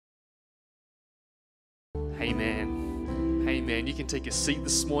Amen. Amen. You can take a seat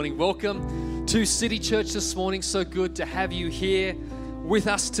this morning. Welcome to City Church this morning. So good to have you here with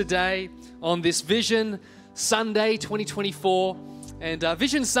us today on this Vision Sunday 2024. And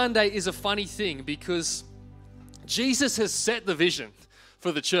Vision Sunday is a funny thing because Jesus has set the vision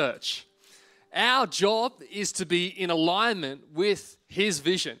for the church. Our job is to be in alignment with His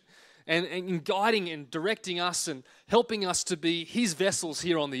vision and in guiding and directing us and helping us to be His vessels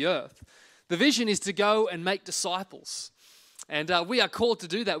here on the earth. The vision is to go and make disciples. And we are called to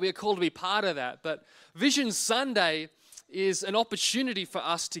do that. We are called to be part of that. But Vision Sunday is an opportunity for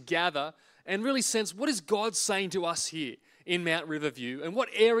us to gather and really sense what is God saying to us here in Mount Riverview, and what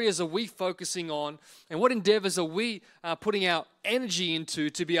areas are we focusing on, and what endeavors are we putting our energy into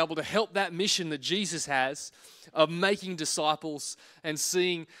to be able to help that mission that Jesus has of making disciples and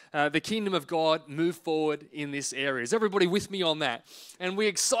seeing the kingdom of God move forward in this area. Is everybody with me on that? And we're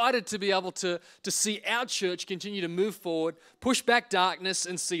excited to be able to see our church continue to move forward, push back darkness,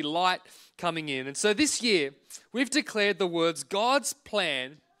 and see light coming in. And so this year, we've declared the words, God's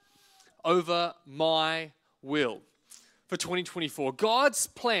plan over my will. For 2024, God's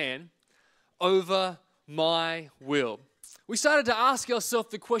plan over my will. We started to ask ourselves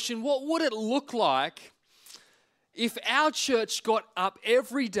the question, what would it look like if our church got up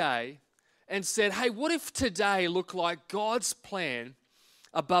every day and said, hey, what if today looked like God's plan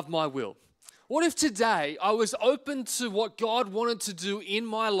above my will? What if today I was open to what God wanted to do in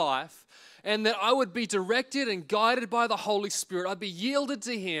my life, and that I would be directed and guided by the Holy Spirit. I'd be yielded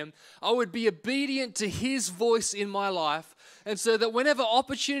to Him. I would be obedient to His voice in my life. And so that whenever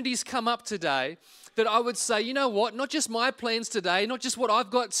opportunities come up today, that I would say, you know what, not just my plans today, not just what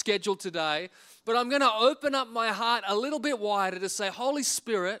I've got scheduled today, but I'm going to open up my heart a little bit wider to say, Holy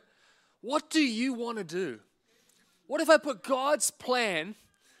Spirit, what do you want to do? What if I put God's plan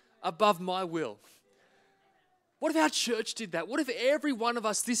above my will? What if our church did that? What if every one of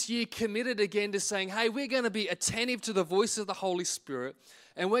us this year committed again to saying, hey, we're going to be attentive to the voice of the Holy Spirit,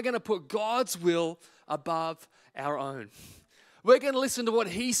 and we're going to put God's will above our own. We're going to listen to what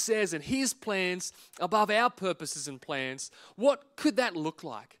He says and His plans above our purposes and plans. What could that look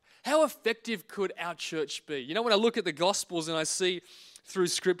like? How effective could our church be? You know, when I look at the Gospels and I see through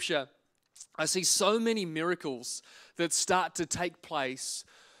Scripture, I see so many miracles that start to take place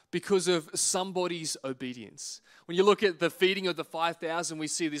because of somebody's obedience. When you look at the feeding of the 5,000, we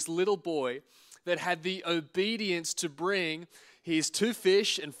see this little boy that had the obedience to bring his 2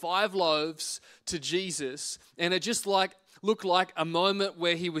 fish and 5 loaves to Jesus. And it just looked like a moment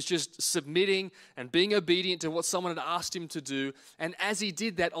where he was just submitting and being obedient to what someone had asked him to do. And as he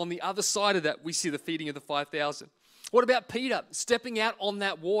did that, on the other side of that, we see the feeding of the 5,000. What about Peter stepping out on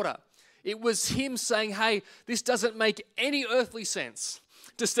that water? It was him saying, hey, this doesn't make any earthly sense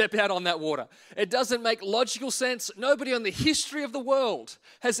to step out on that water. It doesn't make logical sense. Nobody on the history of the world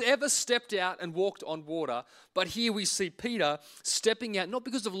has ever stepped out and walked on water. But here we see Peter stepping out, not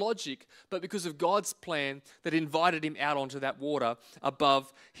because of logic, but because of God's plan that invited him out onto that water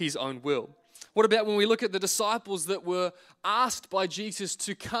above his own will. What about when we look at the disciples that were asked by Jesus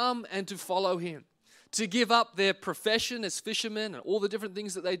to come and to follow Him? To give up their profession as fishermen and all the different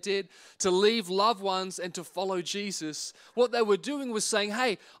things that they did, to leave loved ones and to follow Jesus. What they were doing was saying,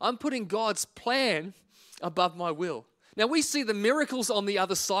 hey, I'm putting God's plan above my will. Now we see the miracles on the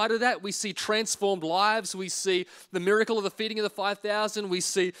other side of that. We see transformed lives. We see the miracle of the feeding of the 5,000. We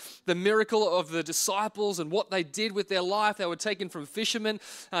see the miracle of the disciples and what they did with their life. They were taken from fishermen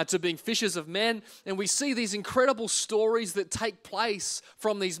to being fishers of men. And we see these incredible stories that take place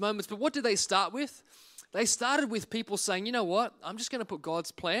from these moments. But what did they start with? They started with people saying, you know what, I'm just going to put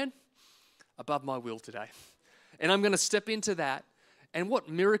God's plan above my will today. And I'm going to step into that. And what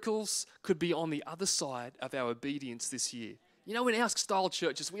miracles could be on the other side of our obedience this year? You know, in our style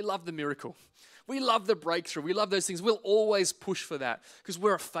churches, we love the miracle. We love the breakthrough. We love those things. We'll always push for that because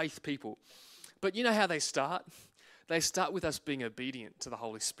we're a faith people. But you know how they start? They start with us being obedient to the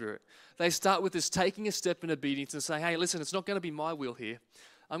Holy Spirit. They start with us taking a step in obedience and saying, hey, listen, it's not going to be my will here.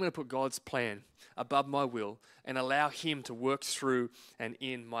 I'm going to put God's plan above my will and allow Him to work through and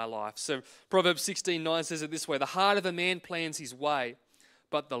in my life. So Proverbs 16:9 says it this way, the heart of a man plans his way,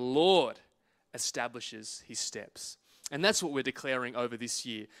 but the Lord establishes his steps. And that's what we're declaring over this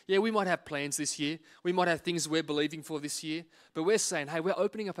year. Yeah, we might have plans this year. We might have things we're believing for this year. But we're saying, hey, we're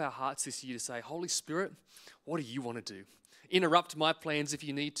opening up our hearts this year to say, Holy Spirit, what do you want to do interrupt my plans if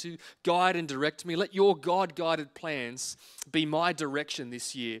you need to. Guide and direct me. Let your God-guided plans be my direction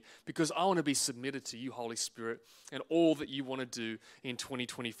this year, because I want to be submitted to you, Holy Spirit, and all that you want to do in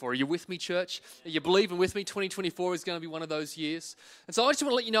 2024. Are you with me, church? Are you believing with me? 2024 is going to be one of those years. And so I just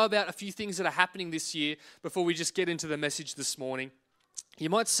want to let you know about a few things that are happening this year before we just get into the message this morning. You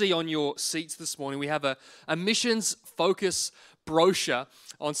might see on your seats this morning, we have a missions focus brochure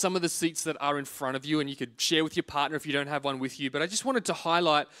on some of the seats that are in front of you, and you could share with your partner if you don't have one with you. But I just wanted to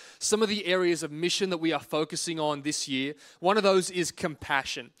highlight some of the areas of mission that we are focusing on this year. One of those is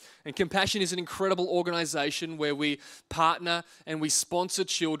Compassion. And Compassion is an incredible organization where we partner and we sponsor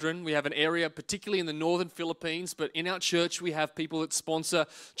children. We have an area particularly in the northern Philippines, but in our church we have people that sponsor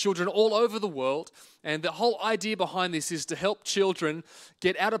children all over the world. And the whole idea behind this is to help children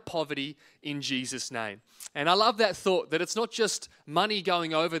get out of poverty in Jesus' name. And I love that thought, that it's not just money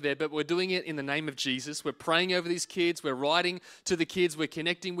going over there, but we're doing it in the name of Jesus. We're praying over these kids, we're writing to the kids, we're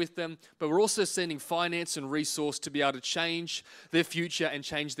connecting with them, but we're also sending finance and resource to be able to change their future and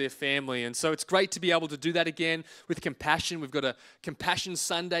change their family. And so it's great to be able to do that again with Compassion. We've got a Compassion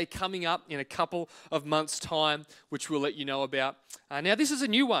Sunday coming up in a couple of months' time, which we'll let you know about. Now, this is a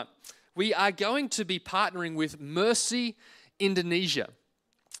new one. We are going to be partnering with Mercy Indonesia.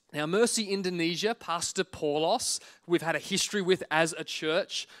 Now, Mercy Indonesia, Pastor Paulos, we've had a history with as a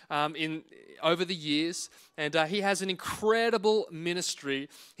church over the years, and he has an incredible ministry,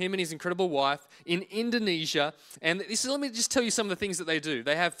 him and his incredible wife, in Indonesia. And let me just tell you some of the things that they do.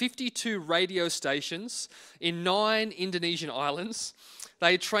 They have 52 radio stations in 9 Indonesian islands.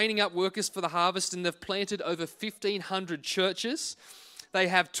 They are training up workers for the harvest, and they've planted over 1,500 churches. They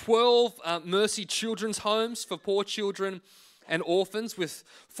have 12 Mercy Children's Homes for poor children and orphans, with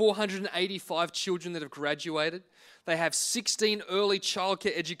 485 children that have graduated. They have 16 early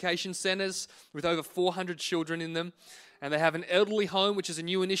childcare education centres with over 400 children in them. And they have an elderly home, which is a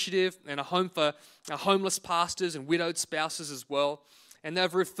new initiative, and a home for homeless pastors and widowed spouses as well. And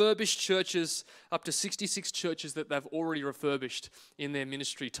they've refurbished churches, up to 66 churches that they've already refurbished in their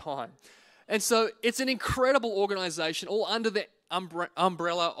ministry time. And so it's an incredible organisation, all under the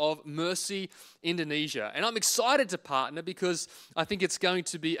umbrella of Mercy Indonesia. And I'm excited to partner because I think it's going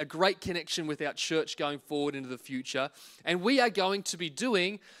to be a great connection with our church going forward into the future. And we are going to be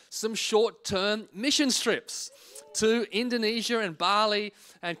doing some short-term mission trips to Indonesia and Bali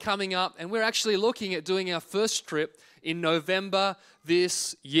and coming up. And we're actually looking at doing our first trip in November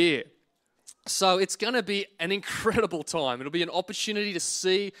this year. So it's going to be an incredible time. It'll be an opportunity to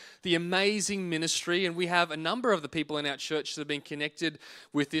see the amazing ministry, and we have a number of the people in our church that have been connected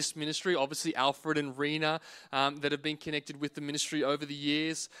with this ministry. Obviously, Alfred and Rena that have been connected with the ministry over the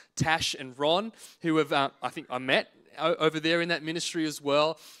years. Tash and Ron, who have I think I met over there in that ministry as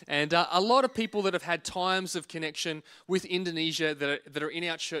well, and a lot of people that have had times of connection with Indonesia that are in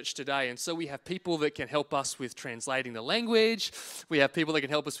our church today. And so we have people that can help us with translating the language, we have people that can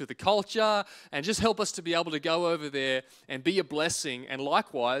help us with the culture, and just help us to be able to go over there and be a blessing. And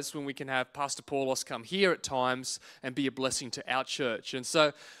likewise, when we can have Pastor Paulos come here at times and be a blessing to our church. And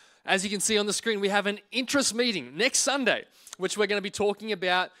so, as you can see on the screen, we have an interest meeting next Sunday, which we're going to be talking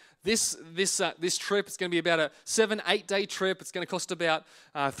about. This trip is going to be about a 7-8 day trip. It's going to cost about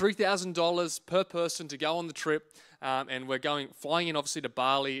 $3,000 per person to go on the trip, and we're flying in obviously to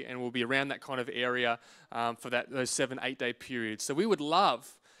Bali, and we'll be around that kind of area for those 7-8 day periods. So we would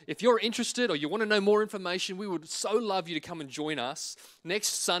love, if you're interested or you want to know more information, we would so love you to come and join us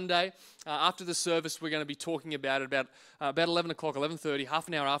next Sunday. After the service, we're going to be talking about it about 11 o'clock, 11:30, half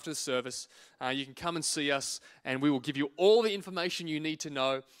an hour after the service. You can come and see us, and we will give you all the information you need to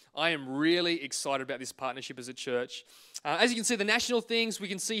know. I am really excited about this partnership as a church. As you can see, the national things, we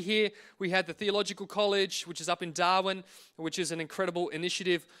can see here, we had the Theological College, which is up in Darwin, which is an incredible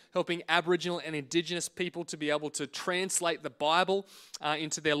initiative helping Aboriginal and Indigenous people to be able to translate the Bible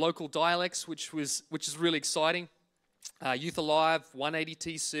into their local dialects, which is really exciting. Youth Alive,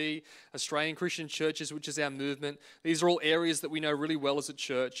 180TC, Australian Christian Churches, which is our movement. These are all areas that we know really well as a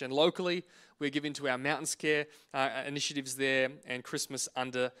church. And locally, we're giving to our Mountains Care initiatives there, and Christmas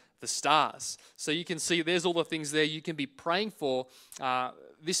Under the Stars. So you can see there's all the things there you can be praying for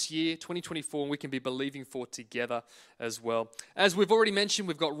this year, 2024, and we can be believing for together as well. As we've already mentioned,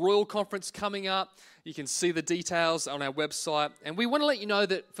 we've got Royal Conference coming up. You can see the details on our website. And we want to let you know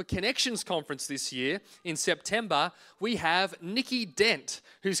that for Connections Conference this year in September, we have Nikki Dent,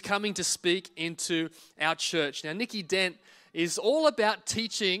 who's coming to speak into our church. Now, Nikki Dent is all about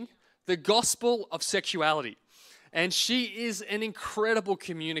teaching the gospel of sexuality. And she is an incredible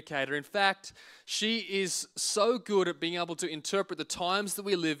communicator. In fact, she is so good at being able to interpret the times that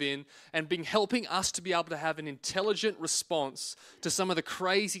we live in and helping us to be able to have an intelligent response to some of the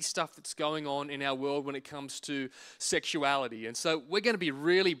crazy stuff that's going on in our world when it comes to sexuality. And so we're going to be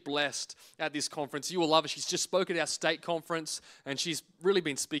really blessed at this conference. You will love it. She's just spoke at our state conference, and she's really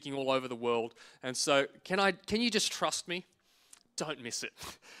been speaking all over the world. And so can you just trust me? Don't miss it.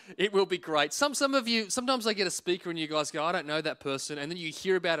 It will be great. Some of you, sometimes I get a speaker and you guys go, I don't know that person. And then you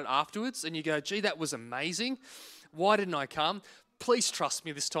hear about it afterwards and you go, gee, that was amazing. Why didn't I come? Please trust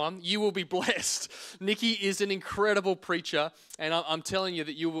me this time. You will be blessed. Nikki is an incredible preacher, and I'm telling you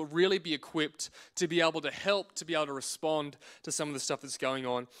that you will really be equipped to be able to help, to be able to respond to some of the stuff that's going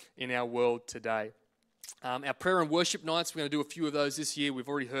on in our world today. Our prayer and worship nights, we're going to do a few of those this year. We've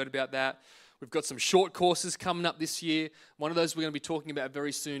already heard about that. We've got some short courses coming up this year. One of those we're going to be talking about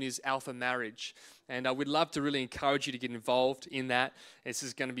very soon is Alpha Marriage. And we'd love to really encourage you to get involved in that. This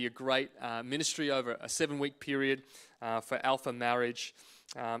is going to be a great ministry over a 7-week period for Alpha Marriage.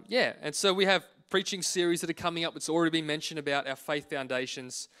 And so we have preaching series that are coming up. It's already been mentioned about our faith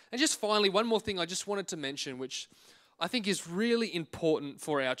foundations. And just finally, one more thing I just wanted to mention, which I think is really important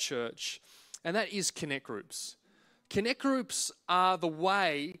for our church, and that is connect groups. Connect groups are the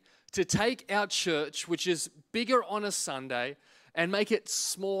way to take our church, which is bigger on a Sunday, and make it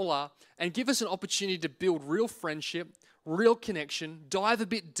smaller and give us an opportunity to build real friendship, real connection, dive a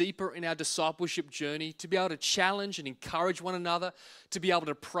bit deeper in our discipleship journey, to be able to challenge and encourage one another, to be able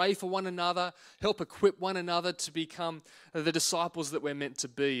to pray for one another, help equip one another to become the disciples that we're meant to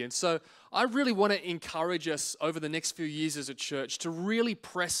be. And so I really want to encourage us over the next few years as a church to really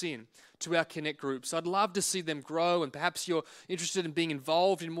press in to our connect groups. I'd love to see them grow, and perhaps you're interested in being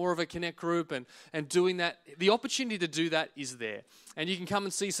involved in more of a connect group and doing that. The opportunity to do that is there. And you can come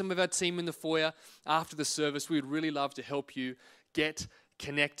and see some of our team in the foyer after the service. We would really love to help you get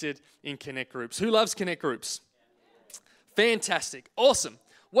connected in connect groups. Who loves connect groups? Fantastic. Awesome.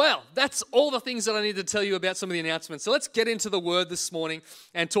 Well, that's all the things that I need to tell you about some of the announcements. So let's get into the word this morning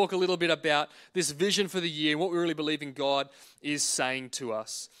and talk a little bit about this vision for the year and what we really believe in God is saying to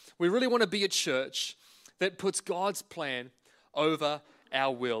us. We really want to be a church that puts God's plan over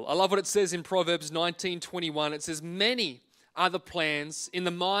our will. I love what it says in Proverbs 19:21. It says, many are the plans in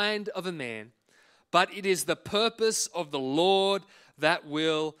the mind of a man, but it is the purpose of the Lord that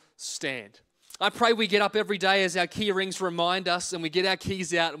will stand. I pray we get up every day as our key rings remind us, and we get our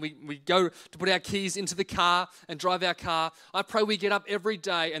keys out and we go to put our keys into the car and drive our car. I pray we get up every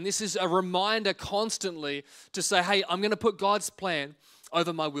day, and this is a reminder constantly to say, hey, I'm going to put God's plan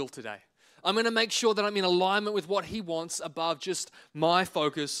over my will today. I'm going to make sure that I'm in alignment with what He wants above just my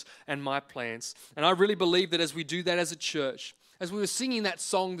focus and my plans. And I really believe that as we do that as a church, as we were singing that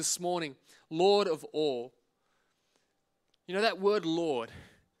song this morning, Lord of all, you know that word Lord,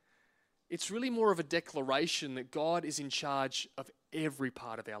 it's really more of a declaration that God is in charge of every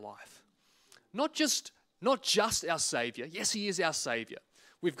part of our life. Not just our Savior. Yes, He is our Savior.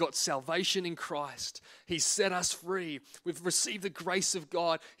 We've got salvation in Christ. He's set us free. We've received the grace of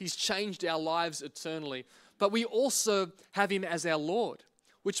God. He's changed our lives eternally. But we also have Him as our Lord,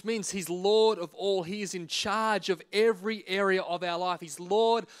 which means He's Lord of all. He is in charge of every area of our life. He's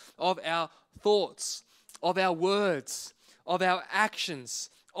Lord of our thoughts, of our words, of our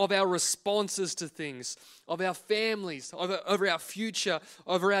actions, of our responses to things, of our families, over our future,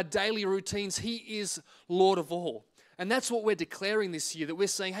 over our daily routines. He is Lord of all. And that's what we're declaring this year, that we're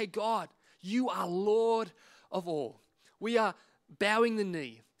saying, hey, God, you are Lord of all. We are bowing the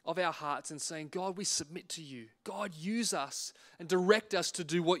knee of our hearts and saying, God, we submit to you. God, use us and direct us to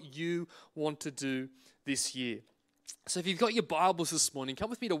do what you want to do this year. So if you've got your Bibles this morning, come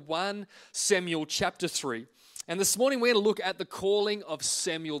with me to 1 Samuel chapter 3. And this morning we're going to look at the calling of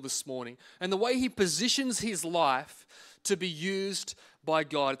Samuel this morning and the way he positions his life to be used by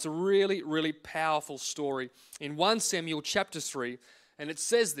God. It's a really, really powerful story in 1 Samuel chapter 3, and it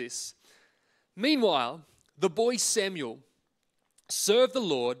says this: meanwhile, the boy Samuel served the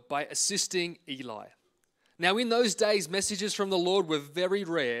Lord by assisting Eli. Now in those days, messages from the Lord were very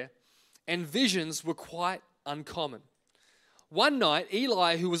rare, and visions were quite uncommon. One night,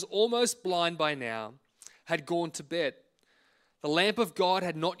 Eli, who was almost blind by now, had gone to bed. The lamp of God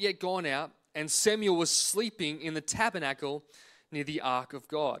had not yet gone out, and Samuel was sleeping in the tabernacle near the ark of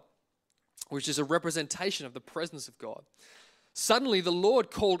God, which is a representation of the presence of God. Suddenly the Lord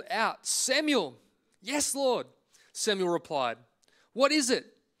called out, Samuel! Yes, Lord, Samuel replied. What is it?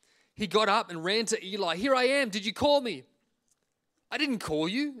 He got up and ran to Eli. Here I am. Did you call me? I didn't call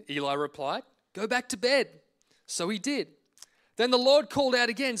you, Eli replied. Go back to bed. So he did. Then the Lord called out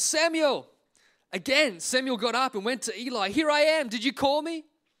again, Samuel! Again, Samuel got up and went to Eli. "Here I am. Did you call me?"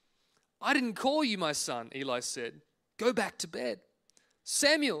 "I didn't call you, my son," Eli said. "Go back to bed."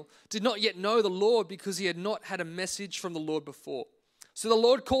 Samuel did not yet know the Lord because he had not had a message from the Lord before. So the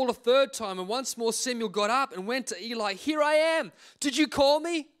Lord called a third time, and once more Samuel got up and went to Eli. "Here I am. Did you call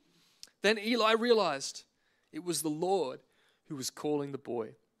me?" Then Eli realized it was the Lord who was calling the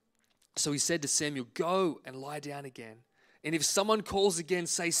boy. So he said to Samuel, "Go and lie down again. And if someone calls again,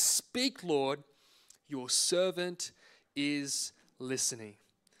 say, 'Speak, Lord, your servant is listening.'"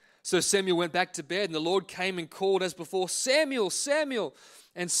 So Samuel went back to bed, and the Lord came and called as before, "Samuel, Samuel."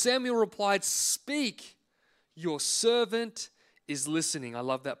 And Samuel replied, "Speak, your servant is listening." I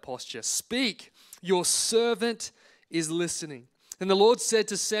love that posture. "Speak, your servant is listening." Then the Lord said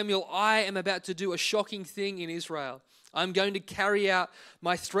to Samuel, "I am about to do a shocking thing in Israel. I'm going to carry out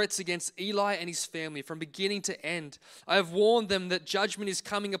my threats against Eli and his family from beginning to end. I have warned them that judgment is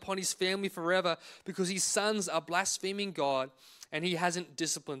coming upon his family forever because his sons are blaspheming God and he hasn't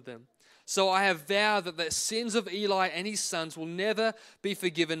disciplined them. So I have vowed that the sins of Eli and his sons will never be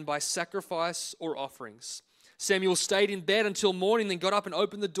forgiven by sacrifice or offerings." Samuel stayed in bed until morning, then got up and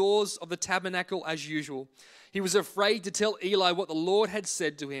opened the doors of the tabernacle as usual. He was afraid to tell Eli what the Lord had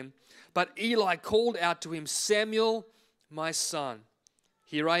said to him. But Eli called out to him, "Samuel, my son."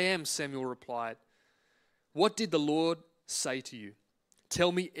 "Here I am," Samuel replied. "What did the Lord say to you?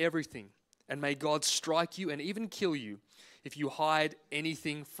 Tell me everything, and may God strike you and even kill you if you hide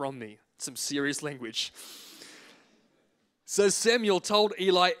anything from me." Some serious language. So Samuel told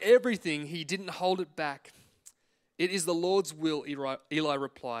Eli everything. He didn't hold it back. "It is the Lord's will," Eli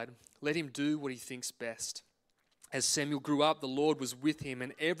replied. "Let him do what he thinks best." As Samuel grew up, the Lord was with him,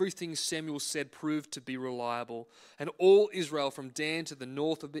 and everything Samuel said proved to be reliable. And all Israel from Dan to the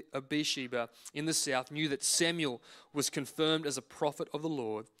north of Beersheba in the south knew that Samuel was confirmed as a prophet of the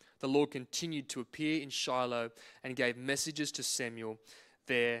Lord. The Lord continued to appear in Shiloh and gave messages to Samuel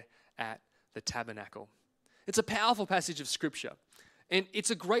there at the tabernacle. It's a powerful passage of Scripture, and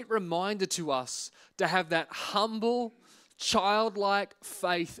it's a great reminder to us to have that humble, childlike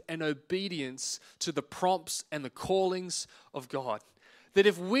faith and obedience to the prompts and the callings of God. That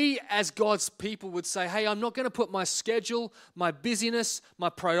if we as God's people would say, "Hey, I'm not going to put my schedule, my busyness, my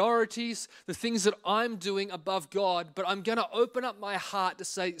priorities, the things that I'm doing above God, but I'm going to open up my heart to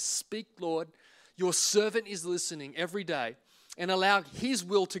say, 'Speak, Lord, your servant is listening every day,' and allow His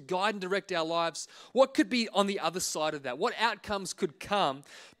will to guide and direct our lives," what could be on the other side of that? What outcomes could come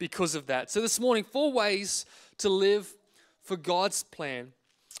because of that? So this morning, 4 ways to live for God's plan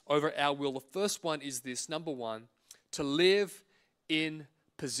over our will. The first one is this. Number 1, to live in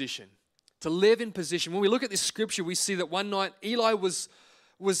position. To live in position. When we look at this scripture, we see that one night Eli was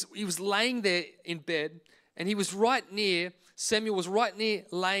laying there in bed, and Samuel was right near,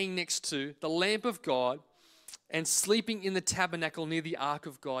 laying next to the lamp of God and sleeping in the tabernacle near the ark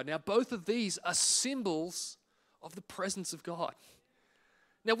of God. Now, both of these are symbols of the presence of God.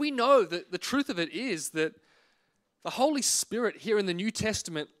 Now, we know that the truth of it is that the Holy Spirit here in the New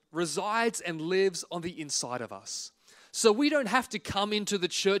Testament resides and lives on the inside of us. So we don't have to come into the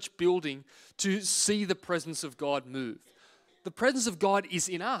church building to see the presence of God move. The presence of God is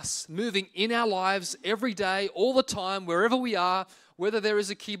in us, moving in our lives every day, all the time, wherever we are, whether there is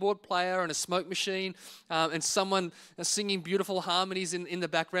a keyboard player and a smoke machine and someone singing beautiful harmonies in the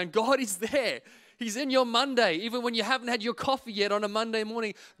background. God is there. He's in your Monday, even when you haven't had your coffee yet on a Monday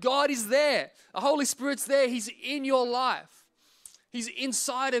morning. God is there. The Holy Spirit's there. He's in your life. He's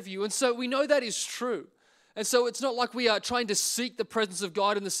inside of you. And so we know that is true. And so it's not like we are trying to seek the presence of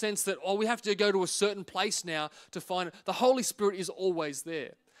God in the sense that, we have to go to a certain place now to find it. The Holy Spirit is always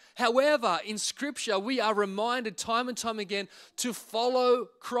there. However, in Scripture, we are reminded time and time again to follow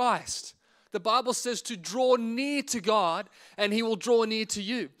Christ. The Bible says to draw near to God and He will draw near to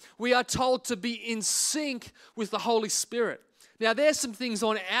you. We are told to be in sync with the Holy Spirit. Now, there's some things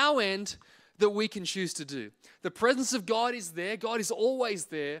on our end that we can choose to do. The presence of God is there. God is always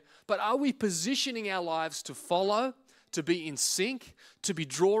there. But are we positioning our lives to follow, to be in sync, to be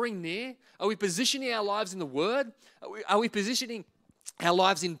drawing near? Are we positioning our lives in the Word? Are we positioning our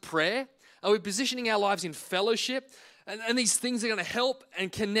lives in prayer? Are we positioning our lives in fellowship? And these things are going to help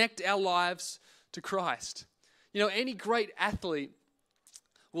and connect our lives to Christ. You know, any great athlete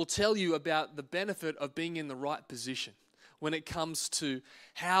will tell you about the benefit of being in the right position when it comes to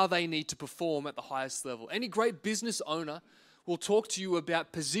how they need to perform at the highest level. Any great business owner will talk to you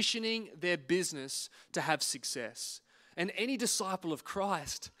about positioning their business to have success. And any disciple of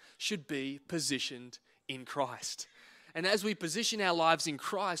Christ should be positioned in Christ. And as we position our lives in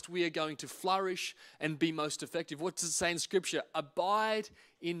Christ, we are going to flourish and be most effective. What does it say in Scripture? Abide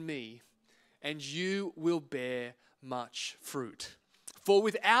in me, and you will bear much fruit. For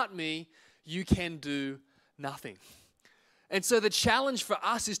without me, you can do nothing. And so the challenge for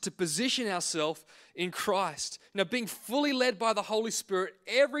us is to position ourselves in Christ. Being fully led by the Holy Spirit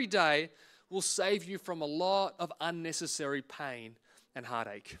every day will save you from a lot of unnecessary pain and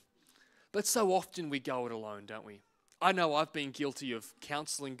heartache. But so often we go it alone, don't we? I know I've been guilty of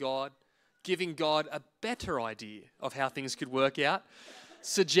counseling God, giving God a better idea of how things could work out,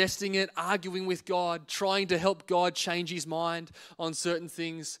 suggesting it, arguing with God, trying to help God change his mind on certain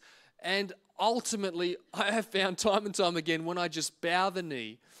things. And ultimately, I have found time and time again, when I just bow the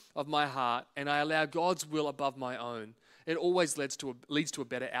knee of my heart and I allow God's will above my own, it always leads to a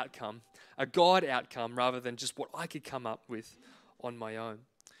better outcome, a God outcome, rather than just what I could come up with on my own.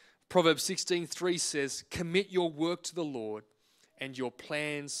 Proverbs 16:3 says, "Commit your work to the Lord, and your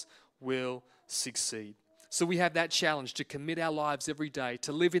plans will succeed." So we have that challenge to commit our lives every day,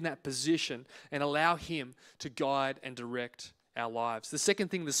 to live in that position and allow him to guide and direct our lives. The second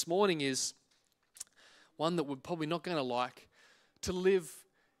thing this morning is one that we're probably not going to like, to live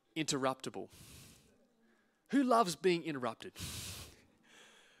interruptible. Who loves being interrupted?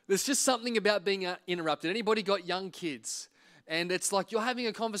 There's just something about being interrupted. Anybody got young kids? And it's like you're having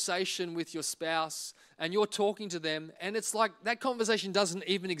a conversation with your spouse and you're talking to them, and it's like that conversation doesn't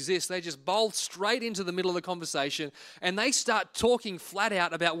even exist. They just bolt straight into the middle of the conversation and they start talking flat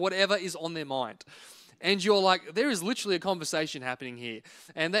out about whatever is on their mind. And you're like, there is literally a conversation happening here.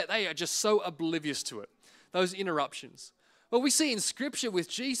 And they are just so oblivious to it, those interruptions. Well, we see in Scripture with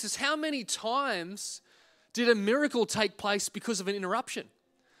Jesus, how many times did a miracle take place because of an interruption?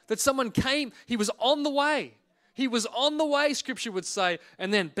 That someone came, he was on the way. He was on the way, Scripture would say,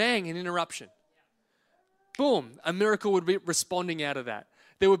 and then bang, an interruption. Boom, a miracle would be responding out of that.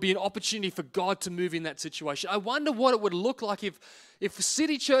 There would be an opportunity for God to move in that situation. I wonder what it would look like if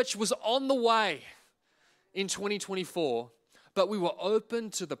City Church was on the way in 2024, but we were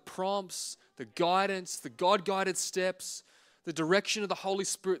open to the prompts, the guidance, the God-guided steps, the direction of the Holy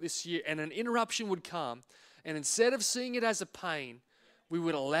Spirit this year, and an interruption would come, and instead of seeing it as a pain, we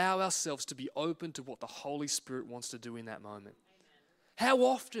would allow ourselves to be open to what the Holy Spirit wants to do in that moment. How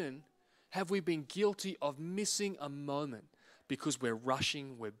often have we been guilty of missing a moment because we're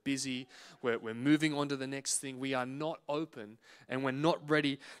rushing, we're busy, we're moving on to the next thing. We are not open and we're not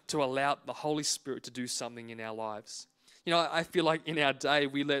ready to allow the Holy Spirit to do something in our lives. I feel like in our day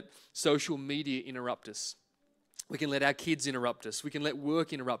we let social media interrupt us. We can let our kids interrupt us. We can let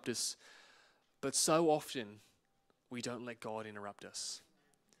work interrupt us. But so often, we don't let God interrupt us.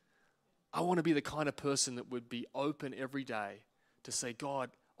 I want to be the kind of person that would be open every day to say, God,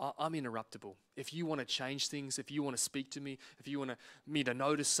 I'm interruptible. If you want to change things, if you want to speak to me, if you want me to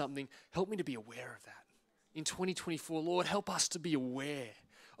notice something, help me to be aware of that. In 2024, Lord, help us to be aware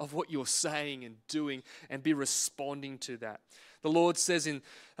of what you're saying and doing and be responding to that. The Lord says in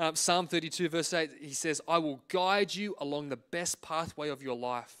Psalm 32 verse 8, he says, I will guide you along the best pathway of your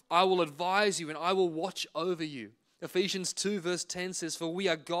life. I will advise you and I will watch over you. Ephesians 2 verse 10 says, for we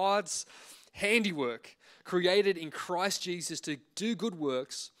are God's handiwork, created in Christ Jesus to do good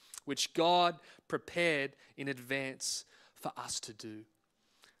works, which God prepared in advance for us to do.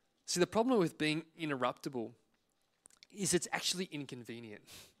 See, the problem with being interruptible is it's actually inconvenient.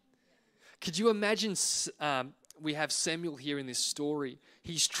 Could you imagine, we have Samuel here in this story.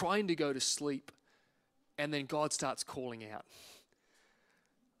 He's trying to go to sleep, and then God starts calling out.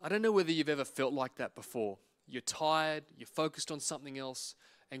 I don't know whether you've ever felt like that before. You're tired, you're focused on something else,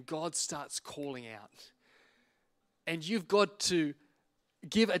 and God starts calling out. And you've got to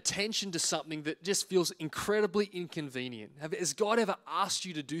give attention to something that just feels incredibly inconvenient. Has God ever asked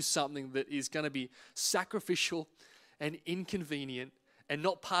you to do something that is going to be sacrificial and inconvenient and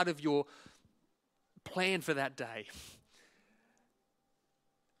not part of your plan for that day?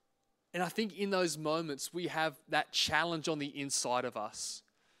 And I think in those moments we have that challenge on the inside of us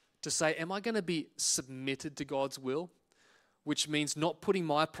to say, am I going to be submitted to God's will? Which means not putting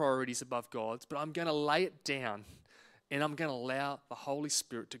my priorities above God's, but I'm going to lay it down and I'm going to allow the Holy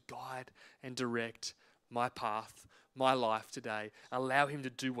Spirit to guide and direct my path, my life today. Allow him to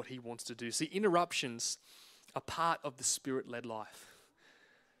do what he wants to do. See, interruptions are part of the Spirit-led life.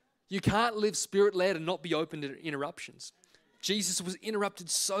 You can't live Spirit-led and not be open to interruptions. Jesus was interrupted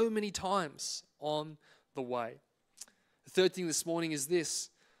so many times on the way. The third thing this morning is this: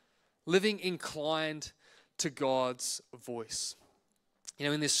 living inclined to God's voice.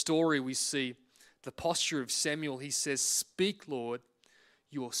 In this story we see the posture of Samuel. He says, speak, Lord,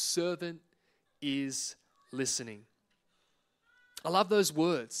 your servant is listening. I love those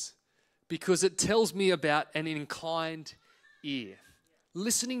words because it tells me about an inclined ear.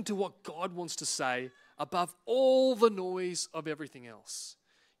 listening to what God wants to say above all the noise of everything else.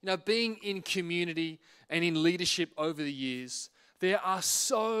 You know, being in community and in leadership over the years, there are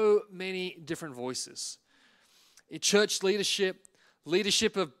so many different voices. In church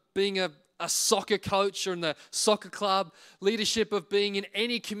leadership of being a soccer coach or in the soccer club, leadership of being in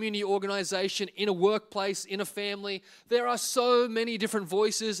any community organization, in a workplace, in a family. There are so many different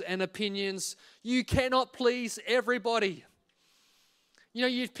voices and opinions. You cannot please everybody. You know,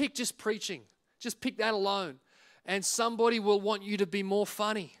 you pick just preaching. Just pick that alone. And somebody will want you to be more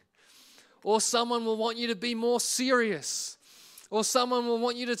funny. Or someone will want you to be more serious. Or someone will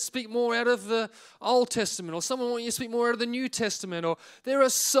want you to speak more out of the Old Testament. Or someone will want you to speak more out of the New Testament. Or there are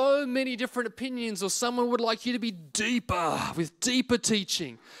so many different opinions. Or someone would like you to be deeper, with deeper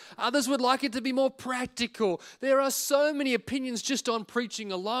teaching. Others would like it to be more practical. There are so many opinions just on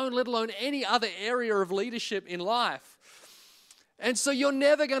preaching alone, let alone any other area of leadership in life. And so you're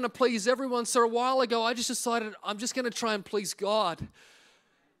never going to please everyone. So a while ago, I just decided I'm just going to try and please God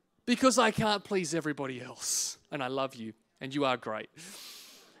because I can't please everybody else. And I love you, and you are great.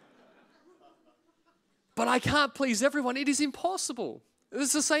 But I can't please everyone. It is impossible.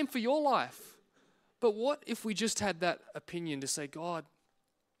 It's the same for your life. But what if we just had that opinion to say, God,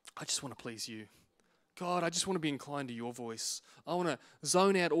 I just want to please you. God, I just want to be inclined to your voice. I want to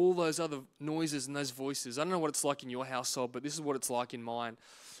zone out all those other noises and those voices. I don't know what it's like in your household, but this is what it's like in mine.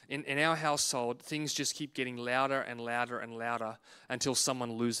 In our household, things just keep getting louder and louder and louder until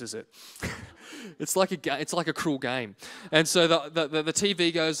someone loses it. It's like a cruel game. And so the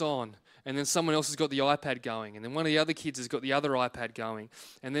TV goes on, and then someone else has got the iPad going, and then one of the other kids has got the other iPad going,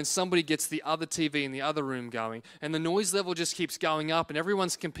 and then somebody gets the other TV in the other room going, and the noise level just keeps going up, and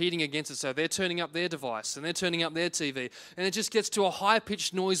everyone's competing against it, so they're turning up their device, and they're turning up their TV, and it just gets to a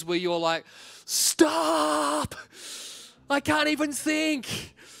high-pitched noise where you're like, stop! I can't even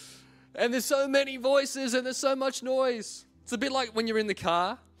think! And there's so many voices, and there's so much noise. It's a bit like when you're in the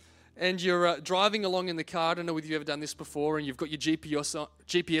car, and you're driving along in the car. I don't know whether you've ever done this before, and you've got your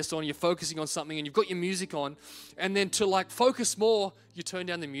GPS on, you're focusing on something, and you've got your music on, and then to like focus more, you turn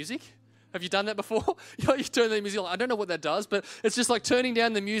down the music. Have you done that before? You turn down the music. I don't know what that does, but it's just like turning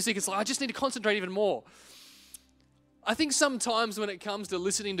down the music. It's like, I just need to concentrate even more. I think sometimes when it comes to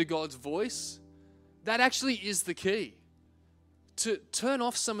listening to God's voice, that actually is the key. To turn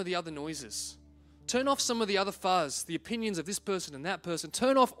off some of the other noises. Turn off some of the other fuzz, the opinions of this person and that person.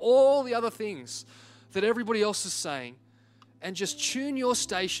 Turn off all the other things that everybody else is saying and just tune your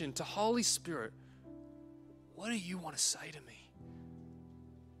station to Holy Spirit. What do you want to say to me?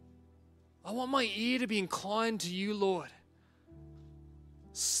 I want my ear to be inclined to you, Lord.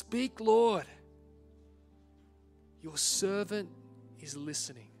 Speak, Lord. Your servant is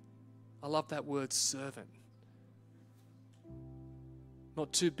listening. I love that word, servant.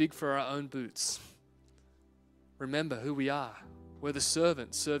 Not too big for our own boots. Remember who we are. We're the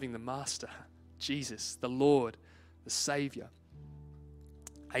servant serving the master, Jesus, the Lord, the Savior.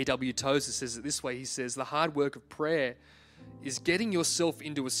 A.W. Tozer says it this way. He says, the hard work of prayer is getting yourself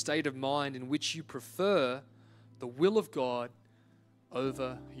into a state of mind in which you prefer the will of God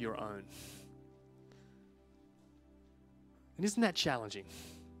over your own. And isn't that challenging?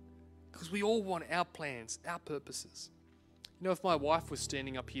 Because we all want our plans, our purposes. You know, if my wife was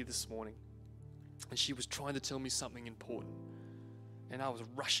standing up here this morning and she was trying to tell me something important and I was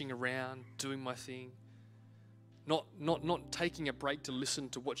rushing around doing my thing, not taking a break to listen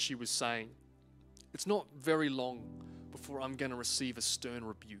to what she was saying, it's not very long before I'm going to receive a stern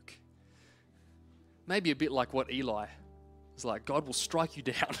rebuke. Maybe a bit like what Eli was like, God will strike you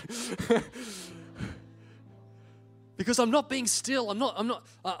down. Because I'm not being still. I'm not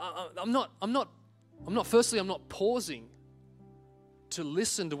pausing to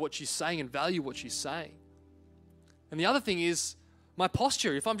listen to what she's saying and value what she's saying. And the other thing is my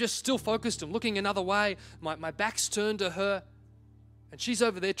posture. If I'm just still focused and looking another way, my back's turned to her, and she's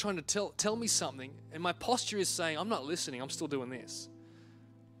over there trying to tell me something, and my posture is saying, I'm not listening, I'm still doing this.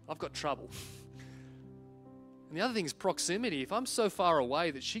 I've got trouble. And the other thing is proximity. If I'm so far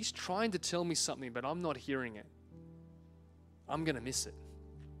away that she's trying to tell me something, but I'm not hearing it, I'm going to miss it.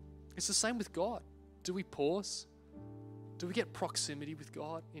 It's the same with God. Do we pause? Do we get proximity with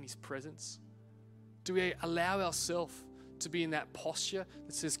God in His presence? Do we allow ourselves to be in that posture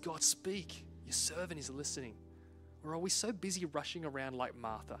that says, God, speak, your servant is listening? Or are we so busy rushing around like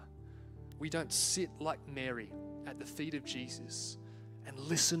Martha? We don't sit like Mary at the feet of Jesus and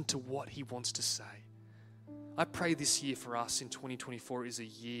listen to what He wants to say. I pray this year for us in 2024 is a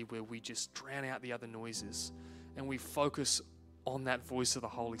year where we just drown out the other noises and we focus on that voice of the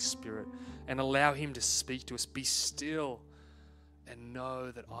Holy Spirit and allow Him to speak to us. Be still and know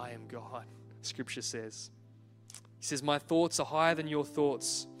that I am God, Scripture says. He says, my thoughts are higher than your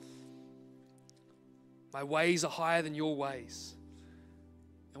thoughts. My ways are higher than your ways.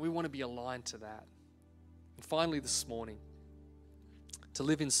 And we want to be aligned to that. And finally this morning, to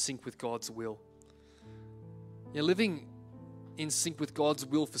live in sync with God's will. Living in sync with God's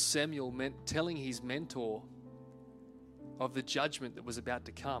will for Samuel meant telling his mentor of the judgment that was about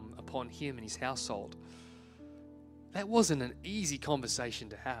to come upon him and his household. That wasn't an easy conversation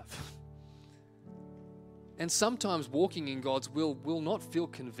to have. And sometimes walking in God's will not feel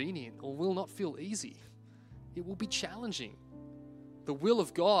convenient or will not feel easy. It will be challenging. The will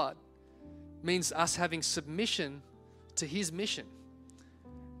of God means us having submission to His mission.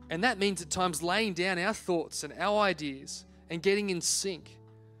 And that means at times laying down our thoughts and our ideas and getting in sync.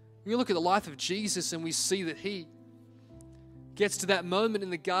 We look at the life of Jesus and we see that He gets to that moment in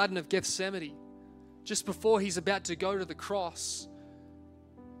the Garden of Gethsemane, just before He's about to go to the cross.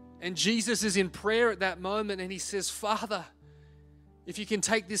 And Jesus is in prayer at that moment and He says, Father, if you can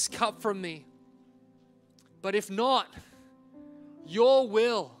take this cup from me, but if not, your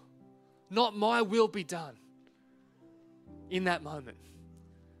will, not my will, be done. In that moment.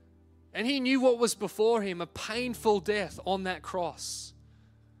 And He knew what was before Him, a painful death on that cross.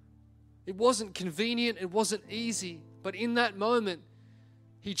 It wasn't convenient, it wasn't easy, but in that moment,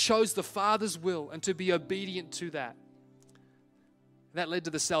 He chose the Father's will and to be obedient to that. That led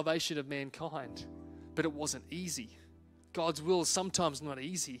to the salvation of mankind, but it wasn't easy. God's will is sometimes not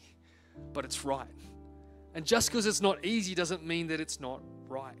easy, but it's right. And just because it's not easy doesn't mean that it's not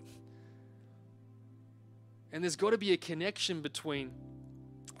right. And there's got to be a connection between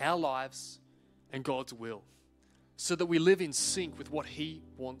our lives and God's will so that we live in sync with what He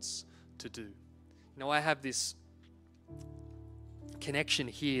wants to do. Now, I have this connection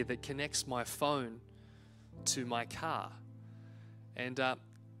here that connects my phone to my car. And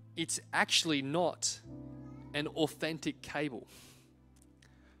it's actually not an authentic cable.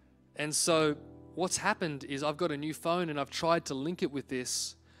 And so what's happened is I've got a new phone and I've tried to link it with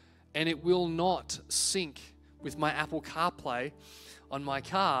this, and it will not sync with my Apple CarPlay on my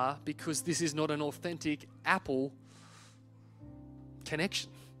car because this is not an authentic Apple connection.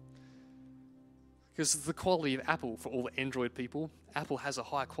 Because the quality of Apple, for all the Android people, Apple has a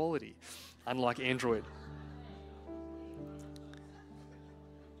high quality, unlike Android.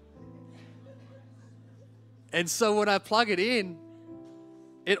 And so when I plug it in,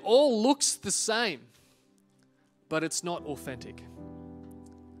 it all looks the same, but it's not authentic.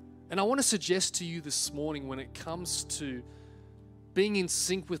 And I want to suggest to you this morning, when it comes to being in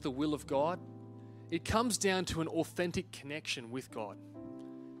sync with the will of God, it comes down to an authentic connection with God.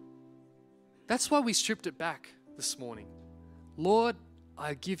 That's why we stripped it back this morning. Lord,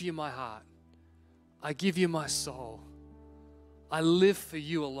 I give you my heart. I give you my soul. I live for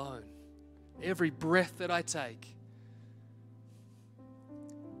you alone. Every breath that I take.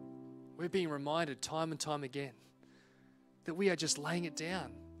 We're being reminded time and time again that we are just laying it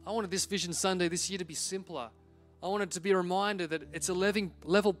down. I wanted this Vision Sunday this year to be simpler. I wanted it to be a reminder that it's a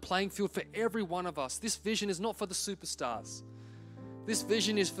level playing field for every one of us. This vision is not for the superstars. This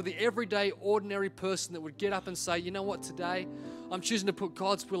vision is for the everyday, ordinary person that would get up and say, you know what, today I'm choosing to put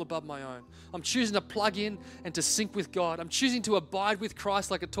God's will above my own. I'm choosing to plug in and to sync with God. I'm choosing to abide with Christ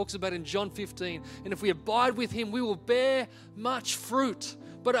like it talks about in John 15. And if we abide with Him, we will bear much fruit.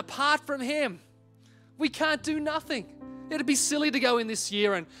 But apart from Him, we can't do nothing. It'd be silly to go in this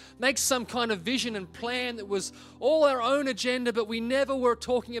year and make some kind of vision and plan that was all our own agenda, but we never were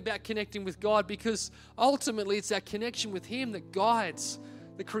talking about connecting with God, because ultimately it's our connection with Him that guides,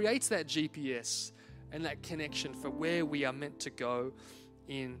 that creates that GPS and that connection for where we are meant to go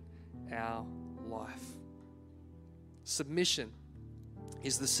in our life. Submission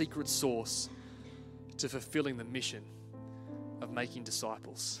is the secret sauce to fulfilling the mission of making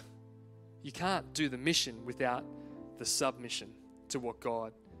disciples. You can't do the mission without the submission to what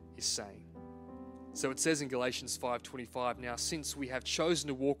God is saying. So it says in Galatians 5:25, now since we have chosen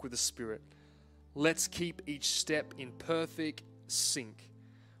to walk with the Spirit, let's keep each step in perfect sync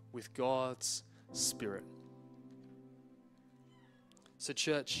with God's Spirit. So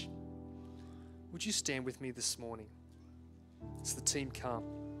church, would you stand with me this morning as the team come?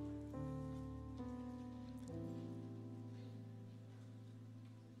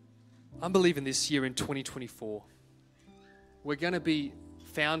 I'm believing this year in 2024, we're going to be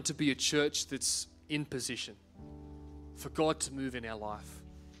found to be a church that's in position for God to move in our life,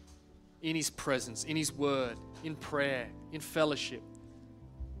 in His presence, in His word, in prayer, in fellowship,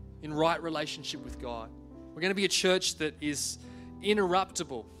 in right relationship with God. We're going to be a church that is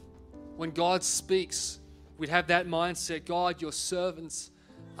interruptible. When God speaks, we'd have that mindset, God, your servants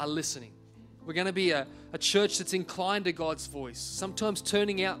are listening. We're going to be a church that's inclined to God's voice, sometimes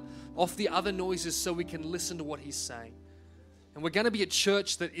turning out off the other noises so we can listen to what he's saying. And we're going to be a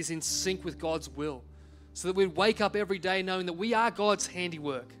church that is in sync with God's will, so that we wake up every day knowing that we are God's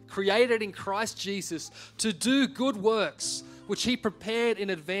handiwork, created in Christ Jesus to do good works, which he prepared in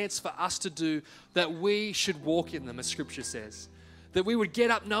advance for us to do, that we should walk in them, as Scripture says. That we would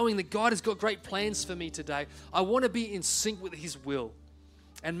get up knowing that God has got great plans for me today. I want to be in sync with his will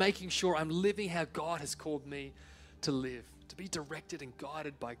and making sure I'm living how God has called me to live, to be directed and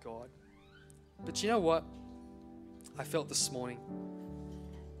guided by God. But you know what I felt this morning?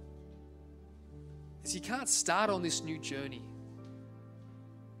 Is you can't start on this new journey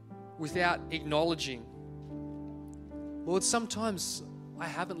without acknowledging, Lord, sometimes I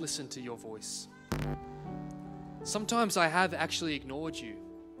haven't listened to your voice. Sometimes I have actually ignored you.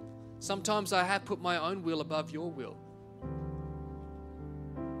 Sometimes I have put my own will above your will.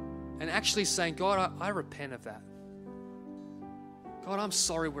 And actually saying, God, I repent of that. God, I'm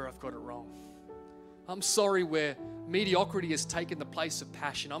sorry where I've got it wrong. I'm sorry where mediocrity has taken the place of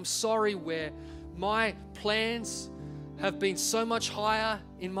passion. I'm sorry where my plans have been so much higher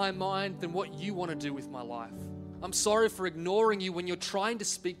in my mind than what you want to do with my life. I'm sorry for ignoring you when you're trying to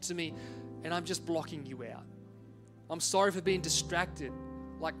speak to me and I'm just blocking you out. I'm sorry for being distracted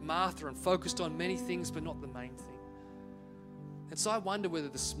like Martha and focused on many things but not the main thing. And so I wonder whether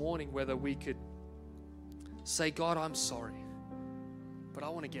this morning, whether we could say, God, I'm sorry, but I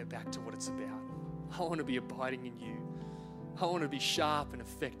want to get back to what it's about. I want to be abiding in you. I want to be sharp and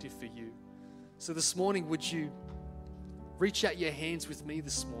effective for you. So this morning, would you reach out your hands with me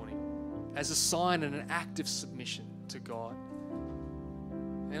this morning as a sign and an act of submission to God?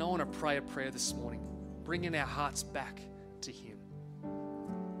 And I want to pray a prayer this morning, bringing our hearts back to him.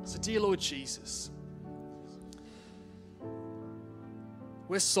 So dear Lord Jesus,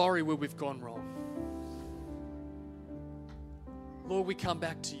 we're sorry where we've gone wrong. Lord, we come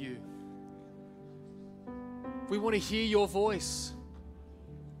back to you. We want to hear your voice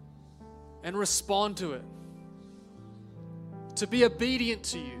and respond to it, to be obedient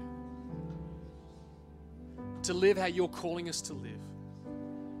to you, to live how you're calling us to live.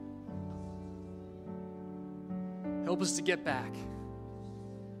 Help us to get back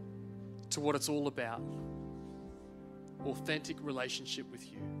to what it's all about, authentic relationship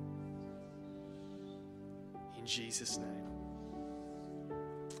with you. In Jesus' name,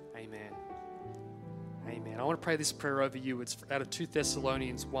 amen. Amen. I want to pray this prayer over you. It's out of 2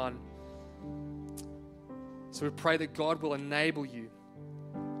 Thessalonians 1. So we pray that God will enable you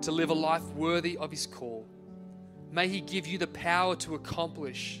to live a life worthy of his call. May he give you the power to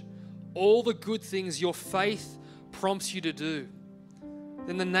accomplish all the good things your faith prompts you to do.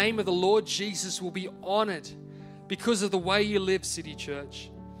 Then the name of the Lord Jesus will be honored because of the way you live, City Church.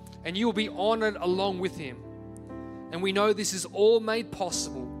 And you will be honored along with him. And we know this is all made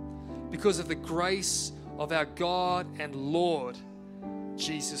possible because of the grace of our God and Lord,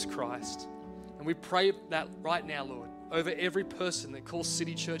 Jesus Christ. And we pray that right now, Lord, over every person that calls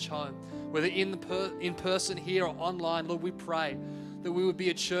City Church home, whether in person here or online. Lord, we pray that we would be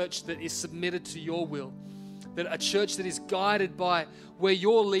a church that is submitted to your will, that a church that is guided by where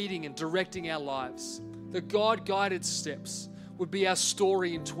you're leading and directing our lives. The God-guided steps would be our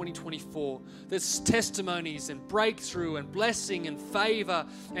story in 2024. That testimonies and breakthrough and blessing and favor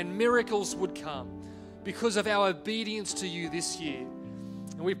and miracles would come because of our obedience to you this year.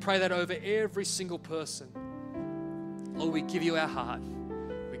 And we pray that over every single person. Lord, we give you our heart.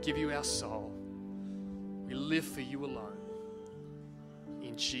 We give you our soul. We live for you alone.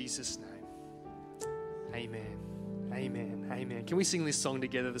 In Jesus' name. Amen. Amen. Amen. Can we sing this song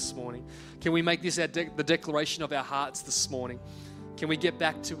together this morning? Can we make this the declaration of our hearts this morning? Can we get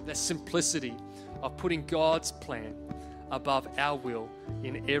back to the simplicity of putting God's plan above our will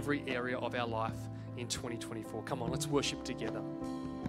in every area of our life in 2024? Come on, let's worship together.